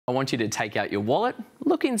I want you to take out your wallet,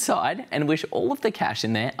 look inside and wish all of the cash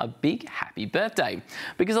in there a big happy birthday.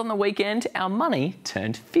 Because on the weekend, our money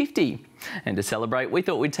turned 50. And to celebrate, we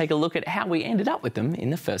thought we'd take a look at how we ended up with them in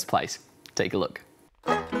the first place. Take a look.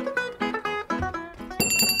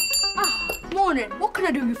 Morning, what can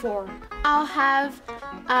I do you for? I'll have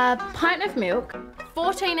a pint of milk,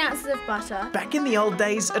 14 ounces of butter. Back in the old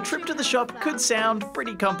days, a trip to the shop could sound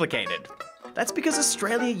pretty complicated. That's because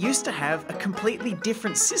Australia used to have a completely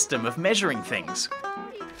different system of measuring things.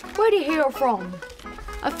 Where do you hear it from?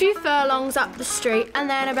 A few furlongs up the street and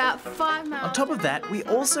then about 5 miles. On top of that, we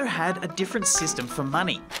also had a different system for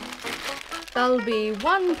money. That'll be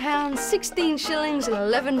 £1, 16 shillings and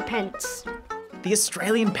 11 pence. The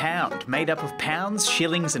Australian pound, made up of pounds,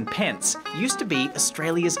 shillings and pence, used to be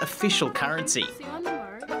Australia's official currency.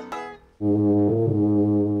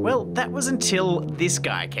 Well, that was until this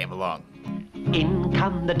guy came along. In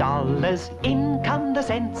come the dollars, in come the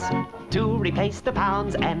cents, to replace the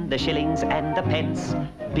pounds and the shillings and the pence.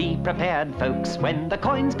 Be prepared, folks, when the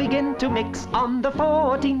coins begin to mix on the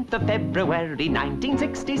 14th of February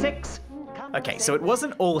 1966. Okay, so it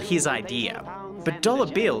wasn't all his idea, but Dollar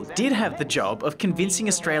Bill did have the job of convincing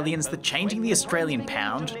Australians that changing the Australian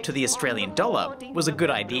pound to the Australian dollar was a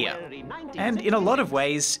good idea. And in a lot of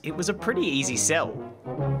ways, it was a pretty easy sell.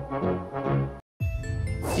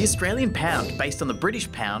 The Australian pound, based on the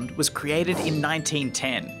British pound, was created in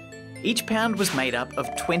 1910. Each pound was made up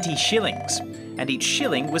of 20 shillings, and each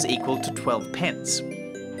shilling was equal to 12 pence.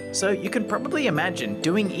 So you can probably imagine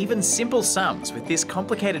doing even simple sums with this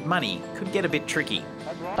complicated money could get a bit tricky.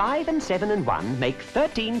 5 and 7 and 1 make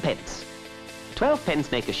 13 pence. 12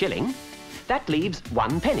 pence make a shilling. That leaves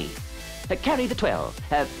 1 penny. Carry the 12.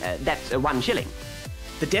 That's 1 shilling.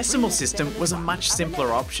 The decimal system was a much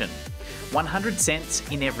simpler option. 100 cents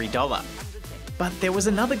in every dollar. But there was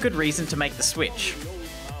another good reason to make the switch.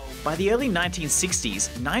 By the early 1960s,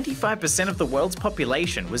 95% of the world's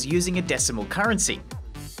population was using a decimal currency.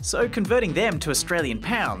 So converting them to Australian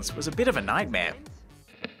pounds was a bit of a nightmare.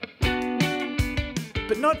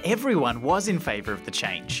 But not everyone was in favour of the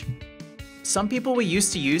change. Some people were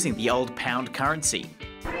used to using the old pound currency.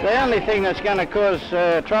 The only thing that's going to cause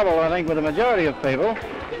trouble, I think, with the majority of people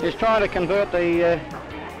is trying to convert the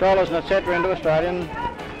dollars and etc. into Australian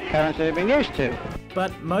currency they've been used to.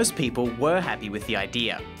 But most people were happy with the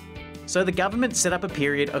idea. So the government set up a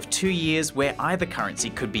period of 2 years where either currency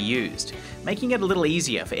could be used, making it a little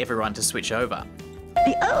easier for everyone to switch over.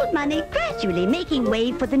 The old money gradually making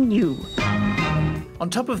way for the new. On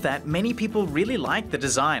top of that, many people really liked the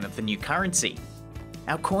design of the new currency.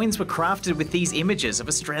 Our coins were crafted with these images of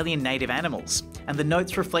Australian native animals, and the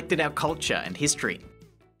notes reflected our culture and history.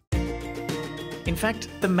 In fact,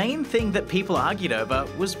 the main thing that people argued over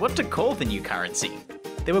was what to call the new currency.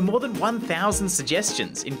 There were more than 1,000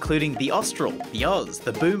 suggestions, including the Austral, the Oz,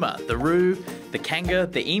 the Boomer, the Roo, the Kanga,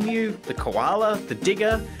 the Emu, the Koala, the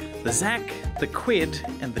Digger, the Zac, the Quid,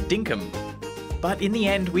 and the Dinkum. But in the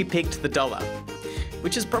end, we picked the dollar,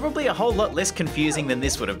 which is probably a whole lot less confusing than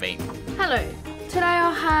this would have been. Hello. Today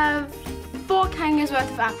I'll have 4 kangas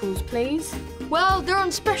worth of apples, please. Well, they're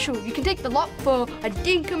on special. You can take the lot for a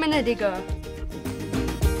dinkum and a digger.